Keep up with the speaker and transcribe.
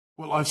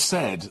Well, I've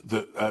said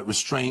that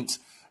restraint,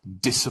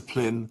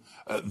 discipline,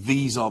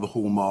 these are the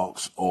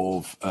hallmarks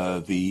of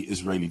the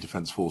Israeli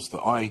Defense Force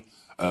that I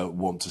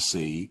want to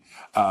see.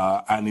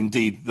 And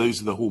indeed,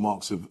 those are the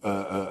hallmarks of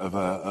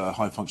a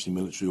high-functioning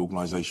military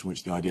organisation,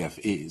 which the IDF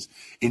is,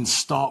 in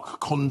stark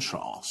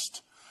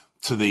contrast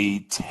to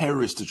the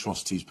terrorist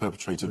atrocities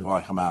perpetrated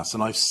by Hamas.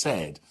 And I've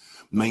said,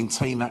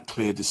 maintain that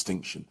clear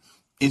distinction.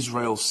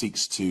 Israel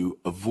seeks to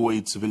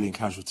avoid civilian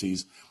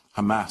casualties.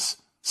 Hamas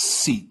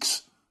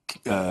seeks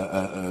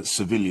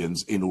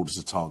civilians in order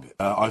to target.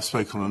 I've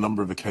spoken on a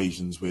number of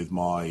occasions with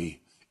my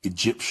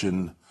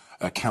Egyptian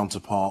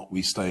counterpart.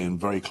 We stay in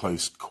very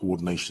close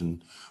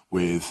coordination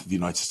with the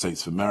United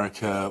States of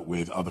America,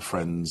 with other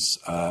friends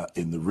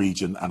in the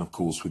region, and of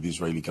course with the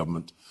Israeli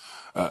government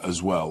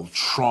as well,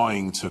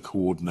 trying to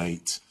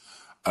coordinate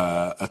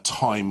a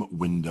time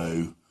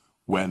window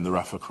when the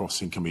Rafah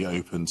crossing can be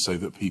opened so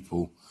that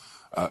people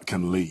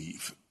can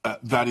leave.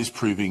 That is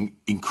proving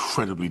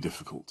incredibly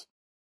difficult.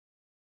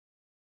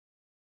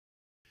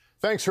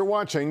 Thanks for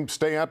watching.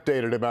 Stay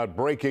updated about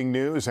breaking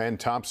news and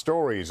top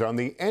stories on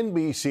the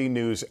NBC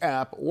News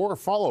app or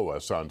follow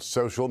us on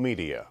social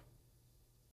media.